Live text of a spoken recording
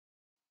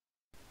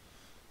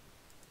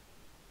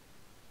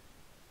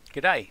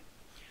G'day.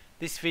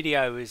 This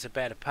video is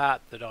about a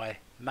part that I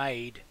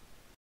made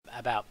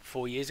about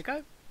 4 years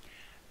ago,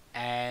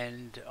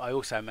 and I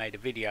also made a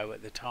video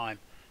at the time,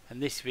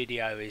 and this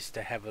video is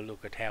to have a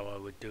look at how I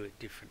would do it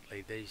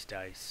differently these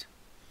days.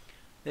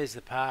 There's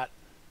the part,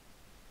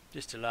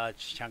 just a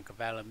large chunk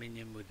of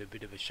aluminium with a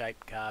bit of a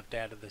shape carved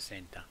out of the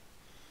centre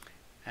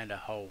and a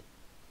hole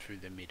through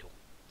the middle.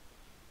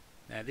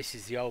 Now this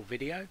is the old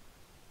video,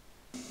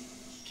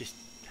 just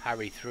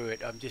hurry through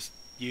it. I'm just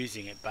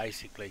using it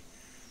basically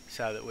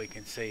so that we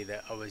can see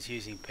that I was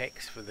using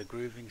pecks for the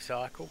grooving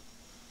cycle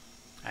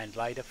and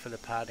later for the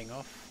parting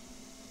off.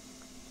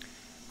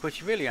 Of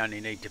course, you really only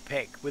need to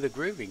peck with a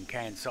grooving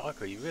can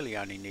cycle. You really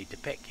only need to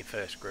peck your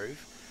first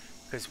groove,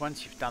 because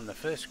once you've done the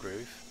first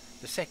groove,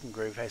 the second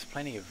groove has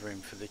plenty of room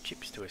for the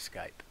chips to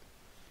escape,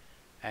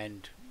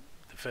 and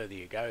the further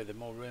you go, the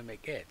more room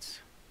it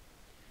gets.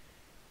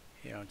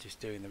 Here I'm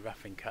just doing the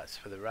roughing cuts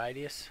for the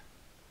radius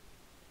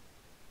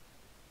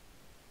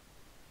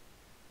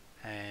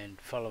and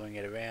following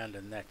it around,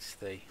 and that's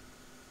the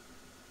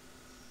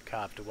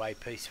carved away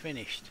piece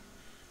finished.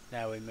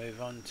 Now we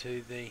move on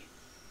to the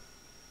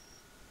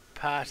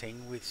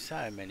parting with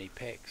so many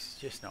pecks,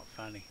 just not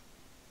funny.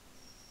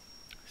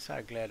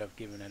 So glad I've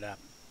given it up.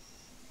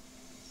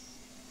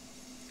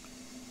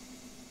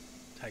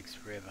 Takes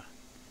forever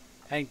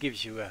and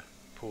gives you a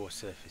poor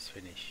surface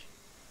finish,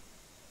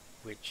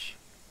 which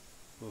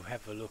we'll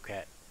have a look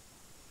at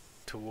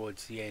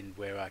towards the end,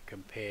 where I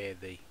compare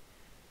the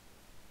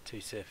two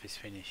surface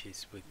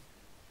finishes with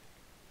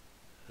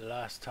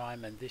last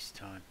time and this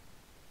time.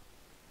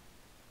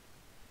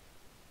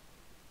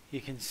 You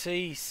can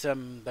see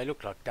some, they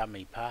look like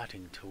dummy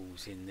parting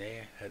tools in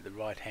there at the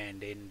right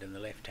hand end and the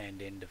left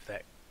hand end of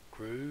that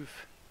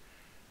groove.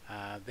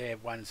 They're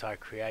ones I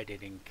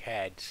created in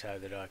CAD so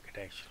that I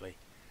could actually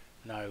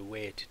know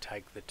where to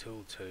take the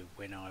tool to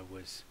when I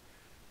was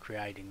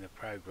creating the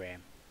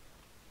program.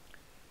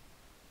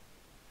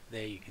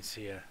 There you can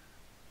see a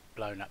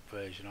blown up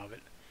version of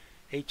it.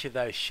 Each of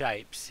those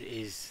shapes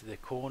is, the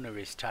corner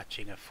is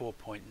touching a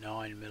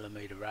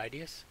 4.9mm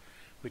radius,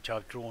 which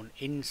I've drawn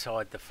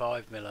inside the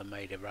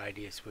 5mm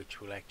radius, which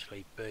will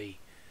actually be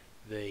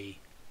the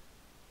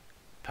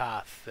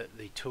path that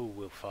the tool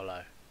will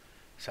follow.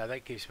 So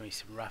that gives me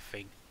some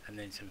roughing and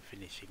then some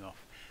finishing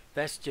off.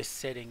 That's just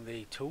setting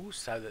the tools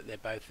so that they're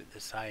both at the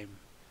same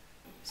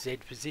Z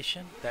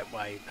position. That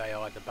way they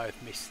either both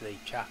miss the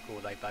chuck or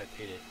they both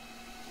hit it.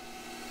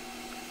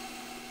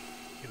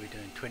 Here we're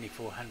doing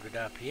 2400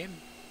 RPM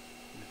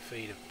with a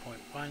feed of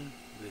 0.1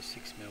 with a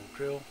 6mm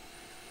drill.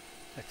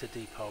 That's a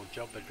deep hole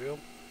jobber drill.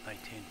 They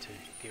tend to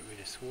get rid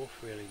of swarf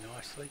really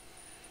nicely.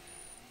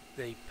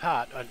 The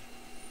part,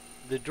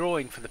 the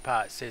drawing for the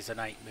part says an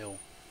 8mm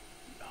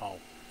hole.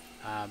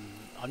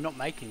 I'm not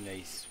making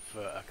these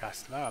for a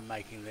customer, I'm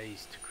making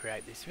these to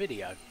create this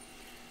video.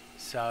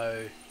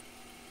 So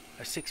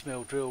a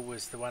 6mm drill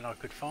was the one I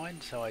could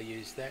find, so I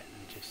used that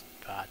and just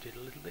parted a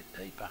little bit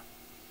deeper.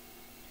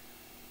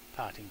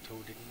 Parting tool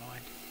didn't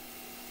mind.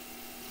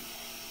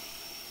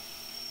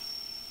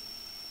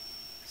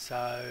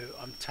 So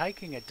I'm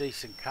taking a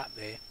decent cut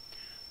there.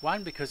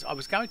 One, because I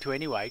was going to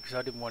anyway, because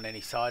I didn't want any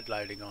side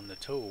loading on the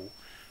tool,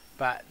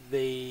 but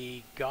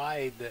the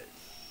guy that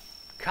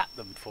cut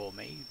them for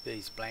me,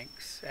 these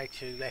blanks,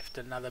 actually left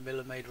another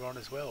millimetre on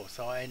as well,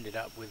 so I ended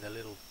up with a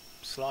little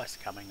slice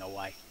coming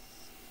away.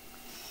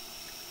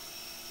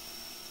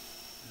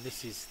 And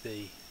this is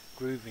the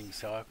grooving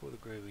cycle, the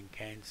grooving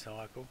can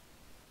cycle.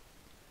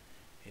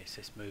 Yes,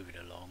 let's move it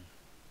along.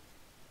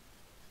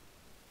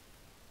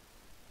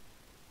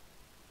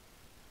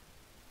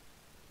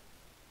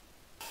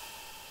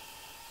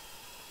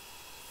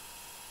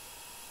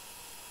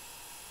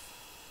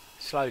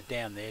 Slowed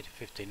down there to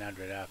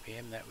 1500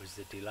 RPM, that was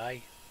the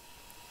delay.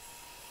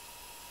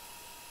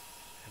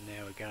 And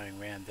now we're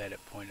going around that at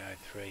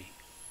 0.03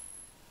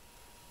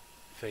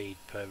 feed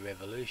per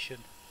revolution.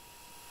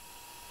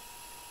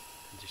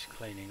 And just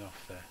cleaning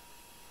off the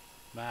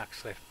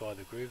marks left by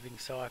the grooving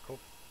cycle.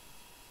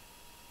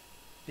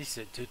 This is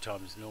at 2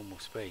 times normal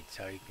speed,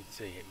 so you can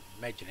see,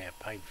 imagine how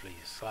painfully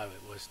slow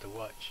it was to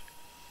watch.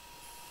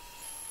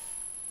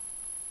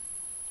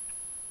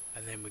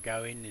 And then we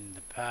go in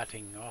the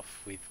parting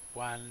off with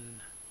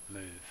one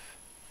move.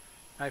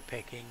 No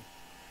pecking,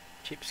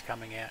 chips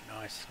coming out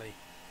nicely.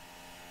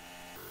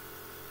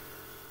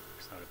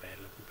 It's not a bad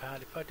looking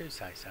part if I do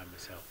say so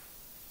myself.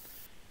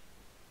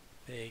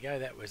 There you go,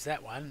 that was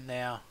that one.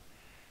 Now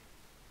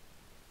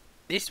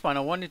this one I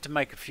wanted to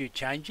make a few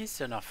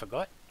changes and I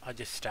forgot. I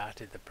just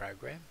started the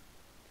program.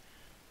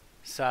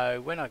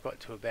 So when I got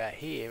to about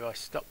here I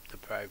stopped the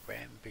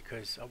program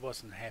because I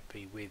wasn't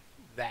happy with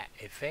that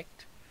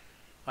effect.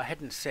 I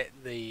hadn't set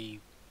the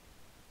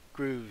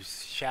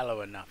grooves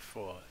shallow enough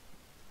or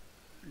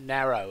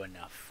narrow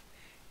enough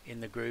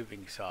in the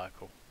grooving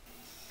cycle.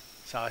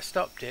 So I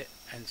stopped it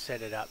and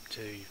set it up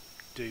to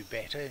do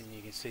better, and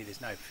you can see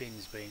there's no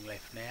fins being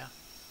left now.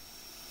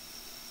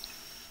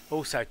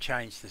 Also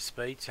changed the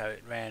speed so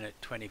it ran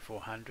at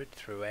 2400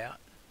 throughout.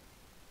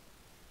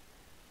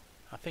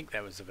 I think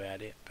that was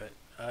about it, but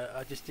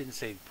I just didn't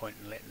see the point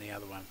in letting the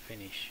other one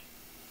finish.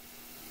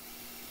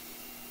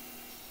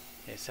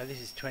 Yeah, so this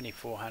is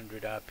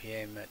 2400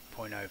 RPM at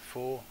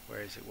 0.04,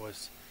 whereas it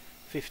was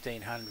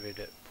 1500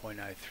 at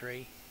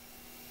 0.03.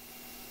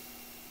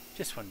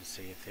 Just wanted to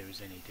see if there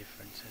was any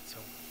difference, that's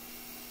all.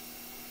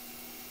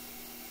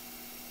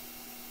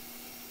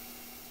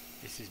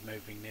 This is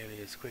moving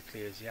nearly as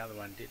quickly as the other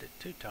one did at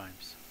 2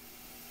 times.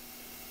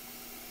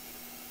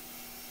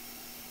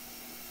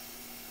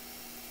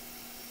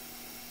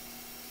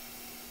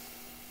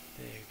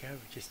 There you go,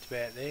 we're just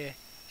about there.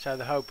 So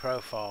the whole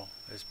profile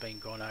has been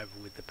gone over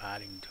with the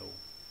parting tool.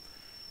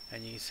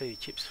 And you can see the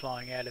chips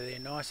flying out of there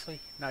nicely,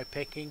 no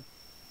pecking.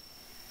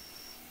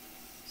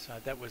 So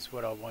that was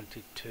what I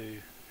wanted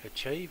to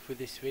achieve with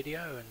this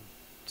video and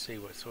see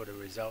what sort of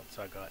results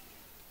I got.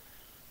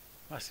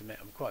 Must admit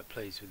I'm quite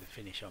pleased with the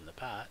finish on the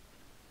part.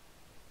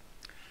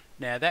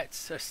 Now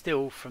that's a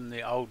still from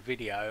the old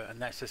video, and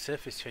that's the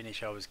surface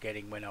finish I was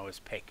getting when I was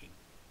pecking.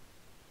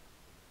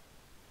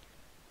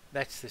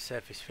 That's the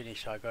surface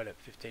finish I got at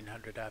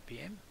 1500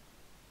 RPM. And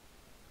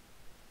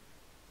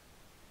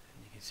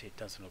you can see it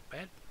doesn't look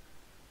bad.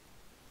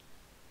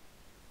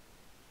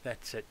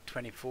 That's at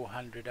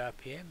 2400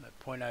 RPM at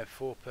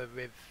 0.04 per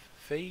rev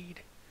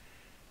feed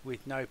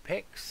with no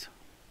pecks.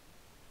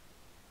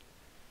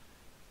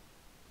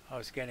 I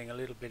was getting a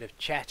little bit of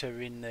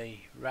chatter in the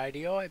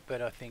radii,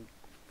 but I think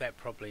that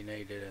probably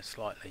needed a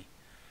slightly,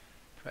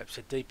 perhaps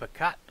a deeper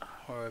cut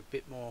or a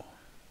bit more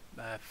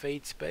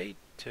feed speed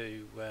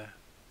to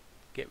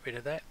get rid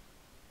of that.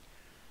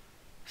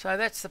 So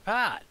that's the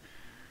part.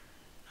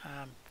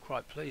 I'm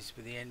quite pleased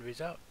with the end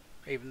result,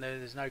 even though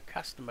there's no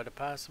customer to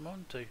pass them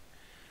on to.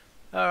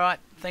 Alright,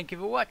 thank you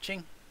for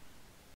watching.